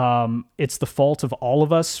 It's the fault of all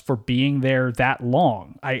of us for being there that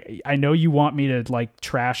long. I know you want me to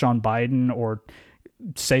trash on Biden or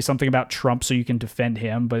say something about Trump so you can defend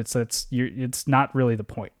him, but it's not really the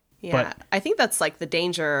point. Yeah, but I think that's the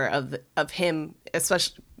danger of him,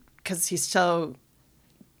 especially because he's so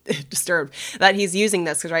disturbed that he's using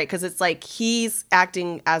this, right? Because it's he's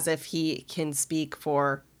acting as if he can speak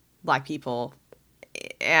for Black people,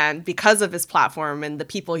 and because of his platform and the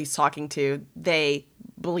people he's talking to, they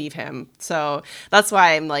believe him. So that's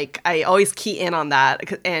why I'm I always key in on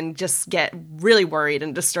that and just get really worried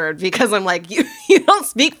and disturbed, because I'm you don't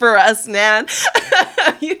speak for us, man.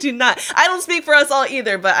 You do not. I don't speak for us all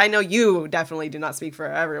either, but I know you definitely do not speak for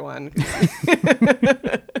everyone.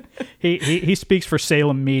 He speaks for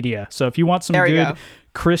Salem Media. So if you want some good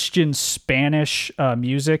Christian Spanish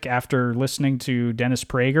music after listening to Dennis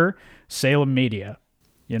Prager, Salem Media.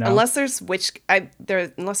 Unless there's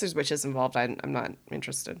witches involved, I'm not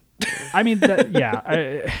interested. I mean, they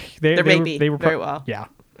were very well. Yeah,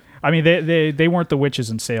 I mean, they weren't the witches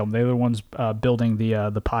in Salem. They were the ones building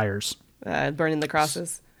the pyres, burning the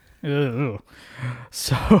crosses. Ugh.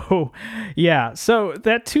 So yeah, so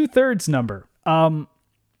that 2/3 number.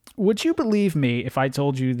 Would you believe me if I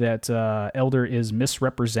told you that Elder is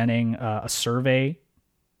misrepresenting a survey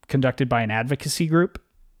conducted by an advocacy group?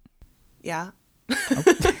 Yeah.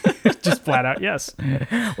 Just flat out, yes.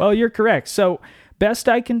 Well, you're correct. So, best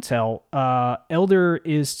I can tell, Elder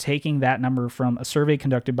is taking that number from a survey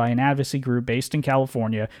conducted by an advocacy group based in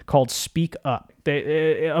California called Speak Up.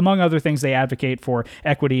 They, among other things, they advocate for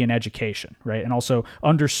equity in education, right? And also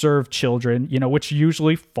underserved children, which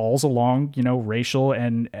usually falls along, racial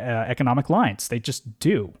and economic lines. They just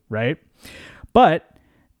do, right? But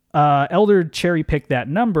Elder cherry-picked that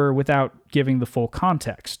number without giving the full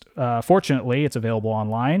context. Fortunately, it's available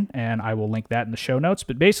online, and I will link that in the show notes.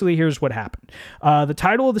 But basically, here's what happened. The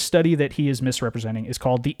title of the study that he is misrepresenting is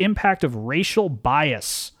called The Impact of Racial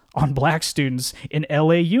Bias on Black Students in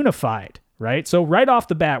LA Unified, right? So right off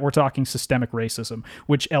the bat, we're talking systemic racism,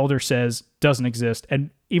 which Elder says doesn't exist. And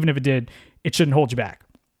even if it did, it shouldn't hold you back.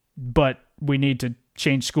 But we need to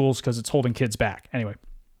change schools because it's holding kids back. Anyway.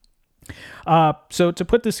 So to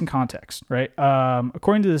put this in context, right?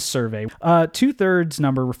 According to this survey, 2/3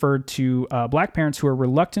 number referred to Black parents who are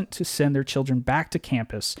reluctant to send their children back to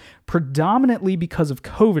campus, predominantly because of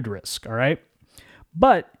COVID risk, all right?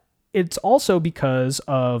 But it's also because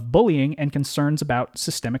of bullying and concerns about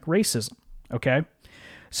systemic racism, okay?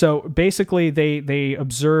 So basically, they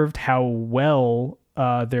observed how well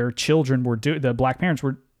their children were doing, the Black parents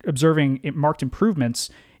were observing marked improvements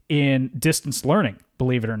in distance learning,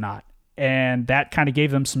 believe it or not. And that kind of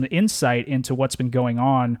gave them some insight into what's been going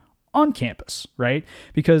on campus, right?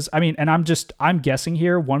 Because, I mean, and I'm guessing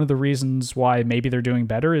here, one of the reasons why maybe they're doing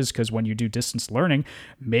better is because when you do distance learning,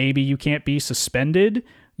 maybe you can't be suspended,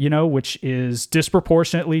 which is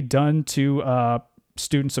disproportionately done to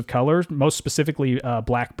students of color, most specifically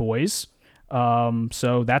Black boys.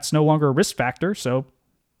 So that's no longer a risk factor. So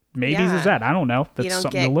maybe there's that. I don't know. That's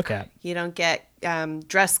something to look at. You don't get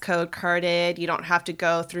dress code carded. You don't have to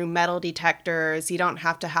go through metal detectors. You don't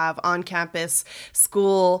have to have on-campus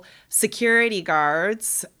school security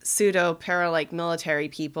guards, pseudo-para military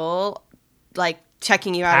people,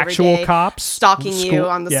 checking you out actual every day, cops stalking you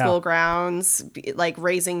on the school grounds,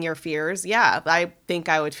 raising your fears. Yeah, I think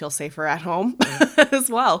I would feel safer at home as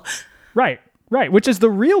well. Right. Which is the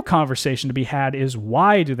real conversation to be had is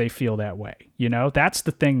why do they feel that way? That's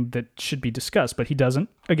the thing that should be discussed, but he doesn't,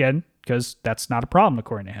 again, because that's not a problem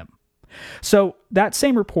according to him. So that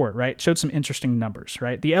same report, right, showed some interesting numbers,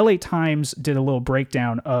 right? The LA Times did a little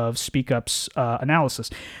breakdown of Speak Up's analysis.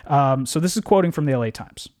 So this is quoting from the LA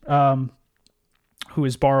Times, who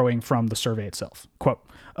is borrowing from the survey itself. Quote,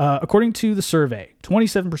 according to the survey,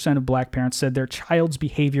 27% of Black parents said their child's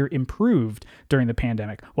behavior improved during the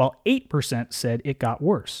pandemic, while 8% said it got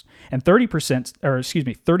worse. And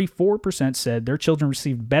 34% said their children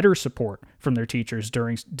received better support from their teachers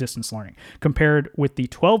during distance learning, compared with the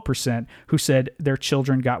 12% who said their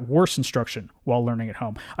children got worse instruction while learning at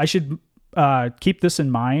home. I should keep this in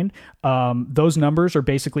mind. Those numbers are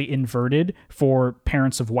basically inverted for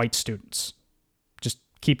parents of white students. Just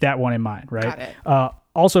keep that one in mind, right? Got it.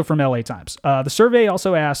 Also from LA Times. The survey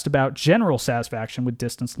also asked about general satisfaction with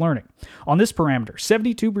distance learning. On this parameter,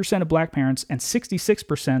 72% of Black parents and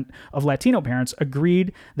 66% of Latino parents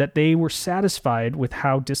agreed that they were satisfied with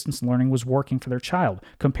how distance learning was working for their child,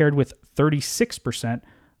 compared with 36%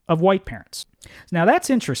 of white parents. Now that's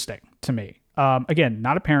interesting to me. Again,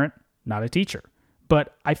 not a parent, not a teacher,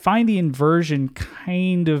 but I find the inversion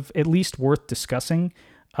kind of at least worth discussing.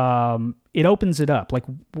 It opens it up.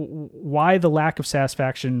 Why the lack of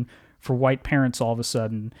satisfaction for white parents all of a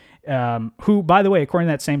sudden, who, by the way, according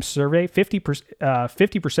to that same survey,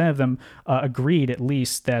 50% of them agreed at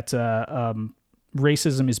least that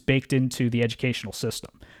racism is baked into the educational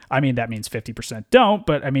system. I mean, that means 50% don't,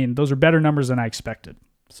 but I mean, those are better numbers than I expected.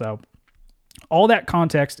 So all that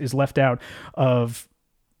context is left out of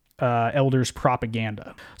Elder's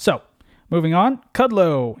propaganda. So, moving on,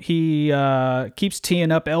 Kudlow, he keeps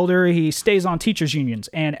teeing up Elder. He stays on teachers' unions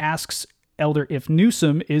and asks Elder if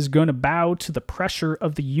Newsom is going to bow to the pressure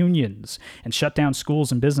of the unions and shut down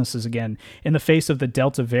schools and businesses again in the face of the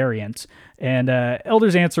Delta variant. And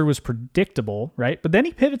Elder's answer was predictable, right? But then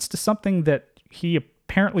he pivots to something that he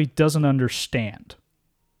apparently doesn't understand.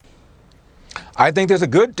 I think there's a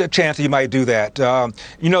good chance he might do that.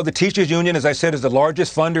 The teachers union, as I said, is the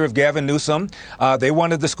largest funder of Gavin Newsom. They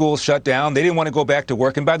wanted the schools shut down. They didn't want to go back to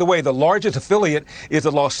work. And by the way, the largest affiliate is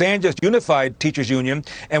the Los Angeles Unified Teachers Union.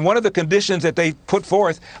 And one of the conditions that they put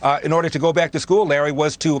forth in order to go back to school, Larry,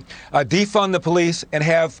 was to defund the police and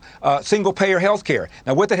have single-payer health care.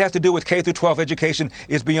 Now, what that has to do with K through 12 education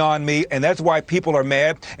is beyond me, and that's why people are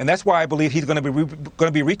mad. And that's why I believe he's going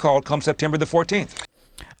to be recalled come September the 14th.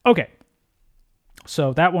 Okay.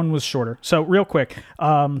 So that one was shorter. So real quick,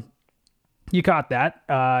 you caught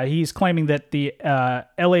that. He's claiming that the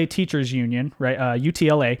LA Teachers Union, right,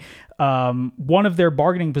 UTLA, one of their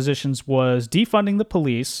bargaining positions was defunding the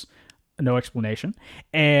police, no explanation,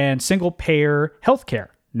 and single-payer healthcare,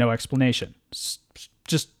 no explanation.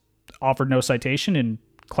 Just offered no citation in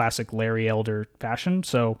classic Larry Elder fashion.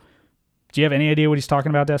 So do you have any idea what he's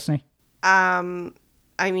talking about, Destiny? I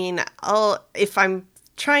mean, if I'm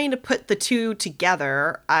trying to put the two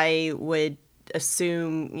together, I would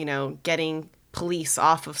assume, getting police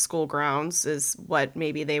off of school grounds is what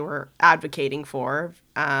maybe they were advocating for.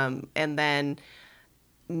 And then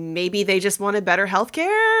maybe they just wanted better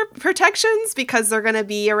healthcare protections because they're going to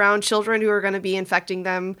be around children who are going to be infecting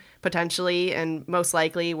them potentially and most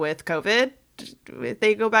likely with COVID if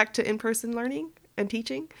they go back to in-person learning and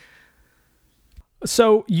teaching.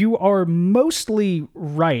 So you are mostly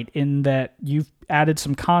right in that you've added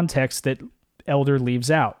some context that Elder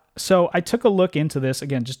leaves out. So I took a look into this,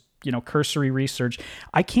 again, just cursory research.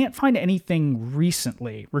 I can't find anything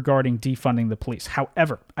recently regarding defunding the police.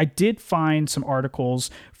 However, I did find some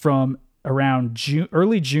articles from around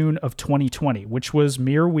early June of 2020, which was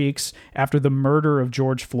mere weeks after the murder of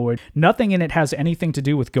George Floyd. Nothing in it has anything to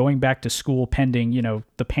do with going back to school pending,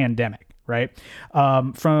 the pandemic. Right.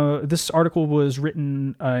 From this article was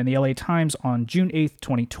written in the LA Times on June 8th,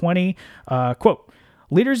 2020. Quote,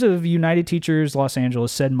 leaders of United Teachers Los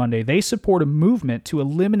Angeles said Monday they support a movement to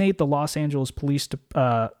eliminate the Los Angeles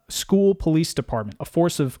School Police Department, a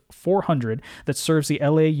force of 400 that serves the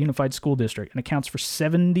LA Unified School District and accounts for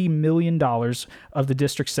 $70 million of the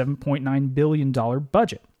district's $7.9 billion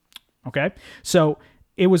budget. Okay. So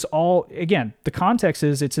it was all, again, the context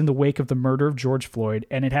is it's in the wake of the murder of George Floyd,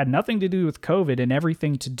 and it had nothing to do with COVID and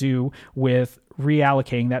everything to do with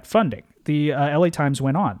reallocating that funding. The LA Times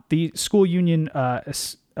went on. The school union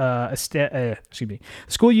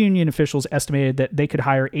school union officials estimated that they could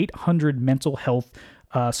hire 800 mental health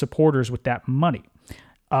supporters with that money.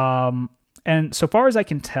 And so far as I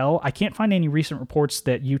can tell, I can't find any recent reports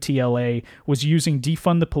that UTLA was using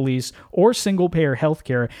defund the police or single-payer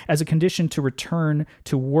healthcare as a condition to return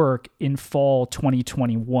to work in fall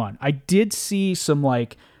 2021. I did see some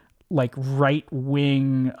like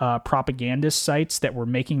right-wing propagandist sites that were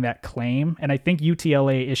making that claim, and I think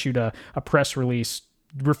UTLA issued a press release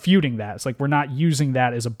refuting that. It's like, we're not using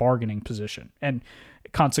that as a bargaining position. And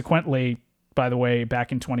consequently, by the way,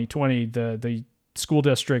 back in 2020, the school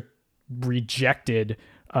district rejected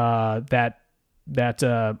that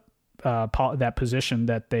position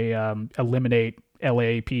that they eliminate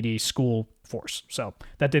LAPD school force. So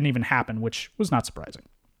that didn't even happen, which was not surprising.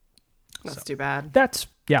 That's too bad.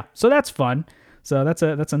 So that's fun. So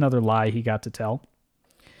that's another lie he got to tell.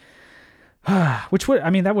 That would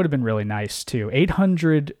have been really nice too.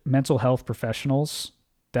 800 mental health professionals.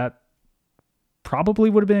 That probably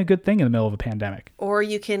would have been a good thing in the middle of a pandemic. Or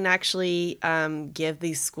you can actually give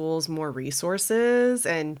these schools more resources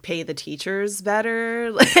and pay the teachers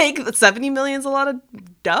better. Like, 70 million is a lot of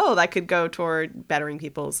dough that could go toward bettering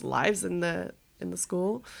people's lives in the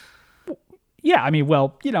school. Yeah,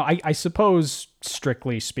 I suppose,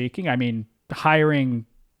 strictly speaking, hiring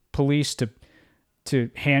police to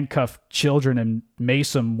handcuff children and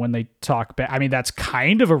mace them when they talk back, that's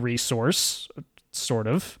kind of a resource, sort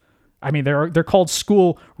of. They're called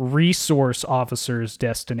school resource officers,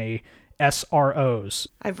 Destiny, SROs.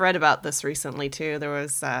 I've read about this recently too. There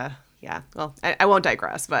was, I won't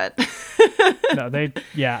digress, but no,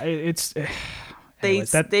 it's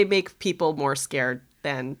they make people more scared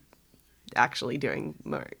than actually doing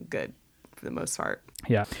more good for the most part.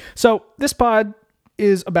 Yeah. So this pod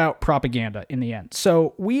is about propaganda in the end.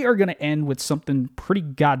 So we are going to end with something pretty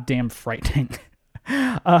goddamn frightening.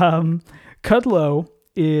 Kudlow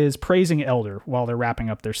is praising Elder while they're wrapping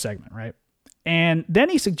up their segment, right? And then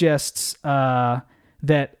he suggests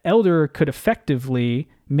that Elder could effectively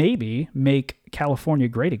maybe make California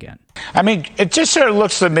great again. It just sort of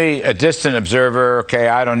looks to me, a distant observer, okay,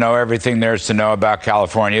 I don't know everything there is to know about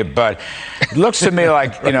California, but it looks to me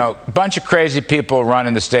like, a bunch of crazy people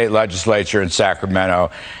running the state legislature in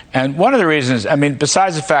Sacramento. And one of the reasons,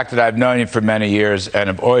 besides the fact that I've known you for many years and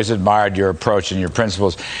have always admired your approach and your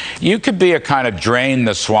principles, you could be a kind of drain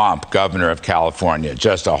the swamp governor of California,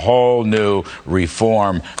 just a whole new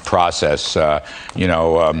reform process. A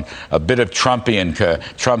bit of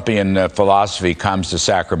Trumpian philosophy comes to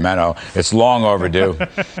Sacramento. It's long overdue.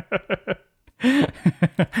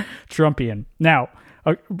 Trumpian. Now,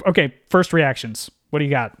 okay, first reactions. What do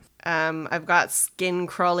you got? I've got skin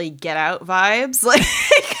crawly Get Out vibes. Like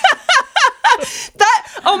that.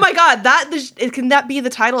 Oh my God, can that be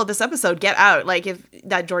the title of this episode? Get Out. Like, if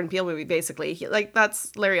that Jordan Peele movie, basically.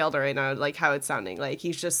 That's Larry Elder right now. Like how it's sounding. Like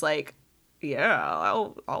he's just like, yeah,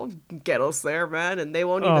 I'll get us there, man, and they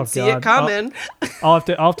won't even see it coming. I'll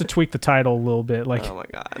have to tweak the title a little bit. Like, oh my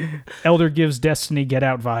God, Elder gives Destiny Get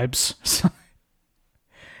Out vibes.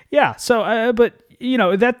 Yeah. So, but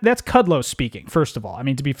that's Kudlow speaking. First of all,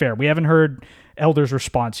 to be fair, we haven't heard Elder's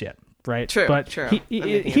response yet, right? True. But true.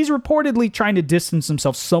 He's reportedly trying to distance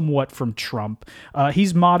himself somewhat from Trump.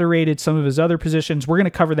 He's moderated some of his other positions. We're going to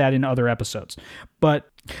cover that in other episodes. But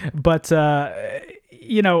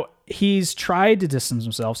he's tried to distance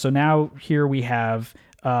himself. So now here we have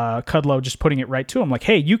Kudlow just putting it right to him, like,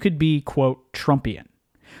 hey, you could be, quote, Trumpian.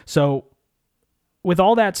 So with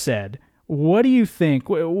all that said, what do you think?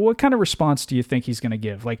 What kind of response do you think he's going to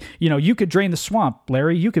give? Like, you could drain the swamp,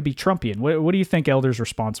 Larry. You could be Trumpian. What do you think Elder's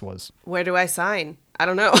response was? Where do I sign? I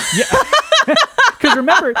don't know. Yeah. Because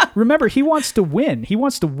remember, he wants to win. He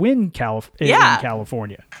wants to win in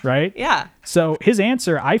California, right? Yeah. So his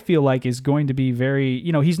answer, I feel like, is going to be very,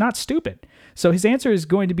 he's not stupid. So his answer is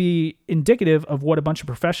going to be indicative of what a bunch of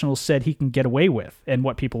professionals said he can get away with and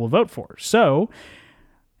what people will vote for. So,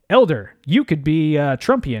 Elder, you could be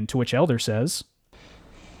Trumpian, to which Elder says,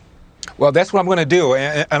 Well, that's what I'm going to do.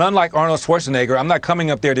 And unlike Arnold Schwarzenegger, I'm not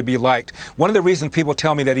coming up there to be liked. One of the reasons people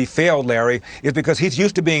tell me that he failed, Larry, is because he's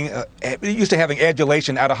used to having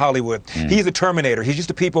adulation out of Hollywood. He's a Terminator. He's used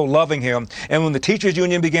to people loving him. And when the teachers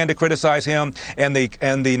union began to criticize him and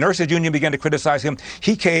the nurses union began to criticize him,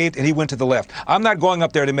 he caved and he went to the left. I'm not going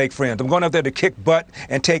up there to make friends. I'm going up there to kick butt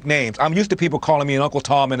and take names. I'm used to people calling me an Uncle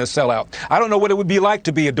Tom and a sellout. I don't know what it would be like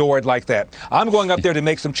to be adored like that. I'm going up there to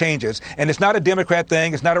make some changes. And it's not a Democrat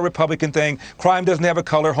thing. It's not a Republican thing. Crime doesn't have a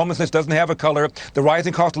color. Homelessness doesn't have a color. The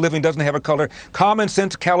rising cost of living doesn't have a color. Common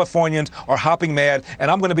sense Californians are hopping mad, and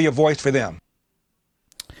I'm going to be a voice for them.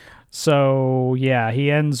 So, yeah,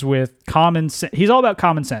 he ends with common sense. He's all about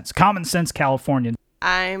common sense. Common sense Californian.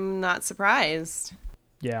 I'm not surprised.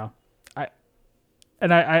 Yeah.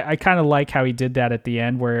 I kind of like how he did that at the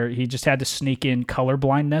end, where he just had to sneak in color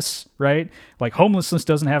blindness, right? Like, homelessness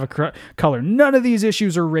doesn't have a color. None of these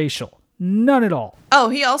issues are racial. None at all. Oh,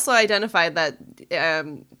 he also identified that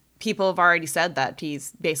people have already said that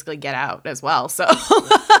he's basically get out as well. So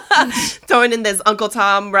throwing in this Uncle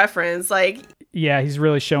Tom reference, like, yeah, he's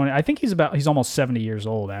really showing it. I think he's almost 70 years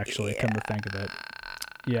old, actually, come to think of it.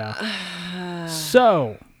 Yeah.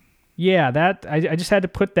 So, yeah, that I just had to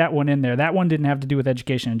put that one in there. That one didn't have to do with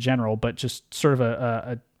education in general, but just sort of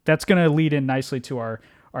a that's going to lead in nicely to our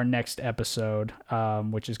next episode,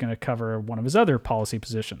 which is going to cover one of his other policy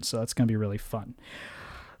positions. So that's going to be really fun.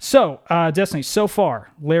 So, Destiny, so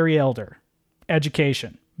far, Larry Elder,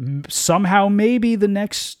 education, somehow maybe the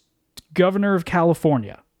next governor of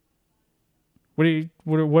California. What are your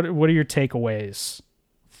takeaways,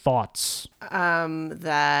 thoughts?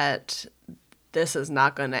 That this is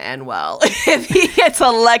not going to end well if he gets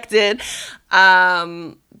elected.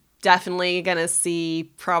 Definitely going to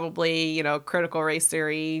see probably, critical race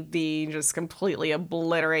theory be just completely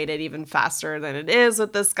obliterated even faster than it is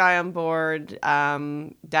with this guy on board.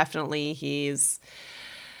 Definitely he's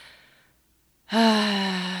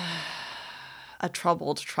a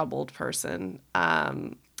troubled person.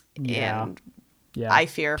 And I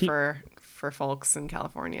fear for folks in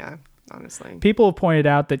California. Honestly, people have pointed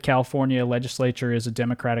out that California legislature is a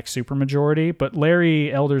Democratic supermajority, but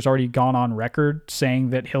Larry Elder's already gone on record saying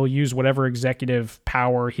that he'll use whatever executive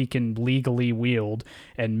power he can legally wield,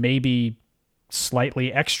 and maybe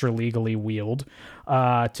slightly extra legally wield,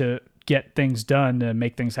 to get things done, to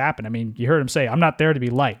make things happen. I mean, you heard him say, I'm not there to be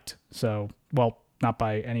liked. So, well, not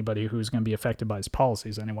by anybody who's going to be affected by his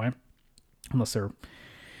policies anyway, unless they're...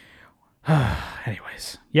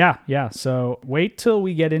 Anyways, yeah. So wait till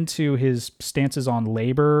we get into his stances on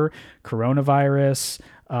labor, coronavirus,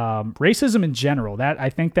 racism in general. That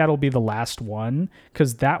I think that'll be the last one,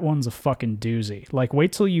 because that one's a fucking doozy. Like,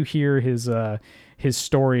 wait till you hear his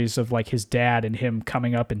stories of like his dad and him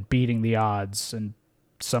coming up and beating the odds and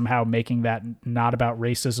somehow making that not about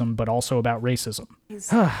racism but also about racism.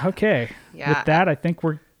 Okay. Yeah. With that, I think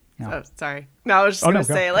we're. Oh, sorry. No, I was just gonna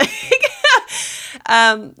say like.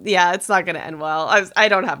 Yeah, it's not going to end well. I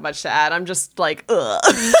don't have much to add. I'm just like, ugh.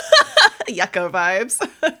 Yucko vibes.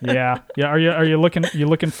 Yeah. Are you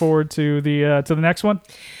looking forward to the next one?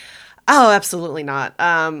 Oh, absolutely not.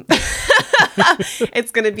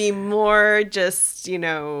 It's going to be more just,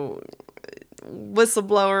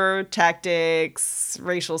 whistleblower tactics,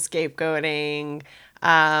 racial scapegoating,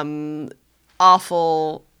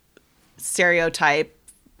 awful stereotype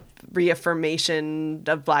reaffirmation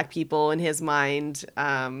of Black people in his mind.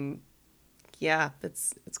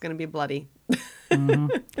 It's going to be bloody.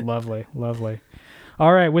 Mm-hmm. Lovely.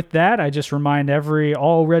 All right, with that, I just remind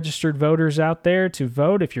all registered voters out there to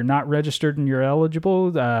vote. If you're not registered and you're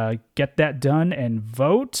eligible, get that done and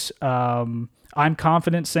vote. I'm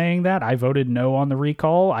confident saying that. I voted no on the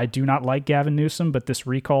recall. I do not like Gavin Newsom, but this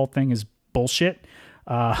recall thing is bullshit.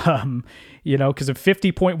 Because if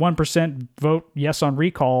 50.1% vote yes on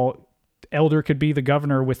recall, Elder could be the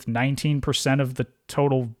governor with 19% of the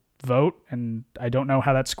total vote, and I don't know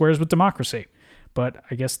how that squares with democracy, but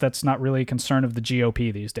I guess that's not really a concern of the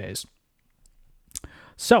GOP these days.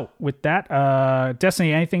 So with that,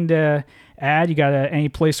 Destiny, anything to add? You got any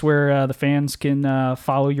place where the fans can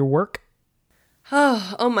follow your work?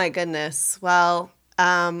 Oh my goodness. Well,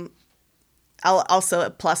 I'll also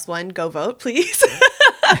at +1, go vote, please.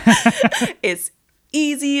 It's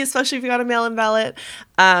easy, especially if you got a mail-in ballot.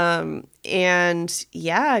 And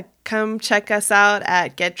yeah, come check us out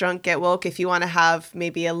at Get Drunk, Get Woke if you want to have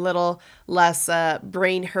maybe a little less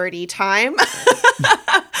brain hurty time.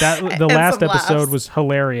 The last episode was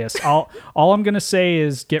hilarious. All I'm gonna say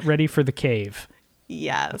is get ready for the cave.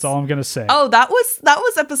 Yes. That's all I'm gonna say. Oh, that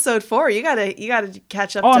was episode 4. You gotta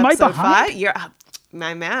catch up to am I episode behind? 5. You're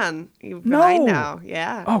my man. You're behind now.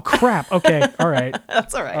 Yeah. Oh crap. Okay. All right.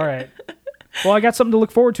 That's all right. All right. Well, I got something to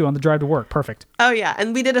look forward to on the drive to work. Perfect. Oh yeah,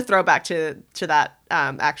 and we did a throwback to that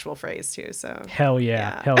actual phrase too. So hell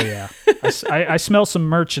yeah. Hell yeah. I smell some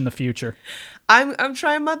merch in the future. I'm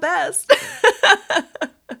trying my best.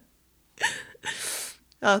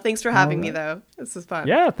 Oh, thanks for having me though. This was fun.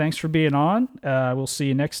 Yeah, thanks for being on. We'll see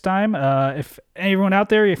you next time. If anyone out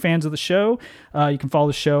there, you're fans of the show, you can follow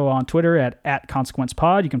the show on Twitter at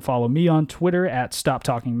ConsequencePod. You can follow me on Twitter at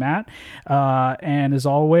StopTalkingMatt. And as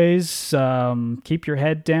always, keep your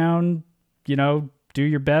head down, do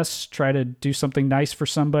your best, try to do something nice for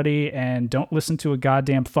somebody, and don't listen to a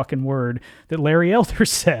goddamn fucking word that Larry Elder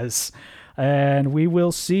says. And we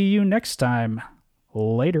will see you next time.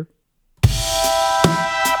 Later.